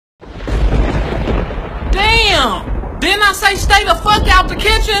Damn! Didn't I say stay the fuck out the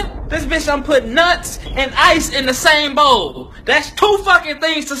kitchen? This bitch done put nuts and ice in the same bowl. That's 2 fucking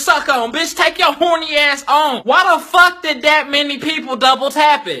things to suck on. Bitch, take your horny ass on. Why the fuck did that many people double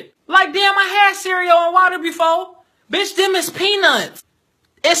tap it? Like, damn, I had cereal and water before. Bitch, them is peanuts.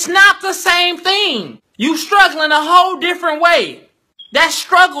 It's not the same thing. You struggling a whole different way. That's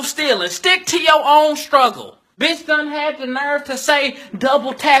struggle stealing. Stick to your own struggle. Bitch done had the nerve to say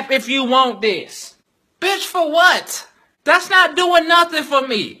double tap if you want this. Bitch, for what? That's not doing nothing for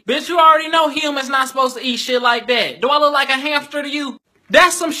me. Bitch, you already know humans not supposed to eat shit like that. Do I look like a hamster to you?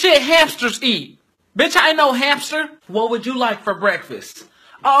 That's some shit hamsters eat. Bitch, I ain't no hamster. What would you like for breakfast?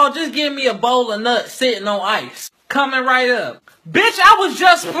 Oh, just give me a bowl of nuts sitting on ice. Coming right up. Bitch, I was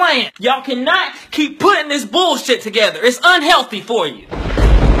just playing. Y'all cannot keep putting this bullshit together. It's unhealthy for you.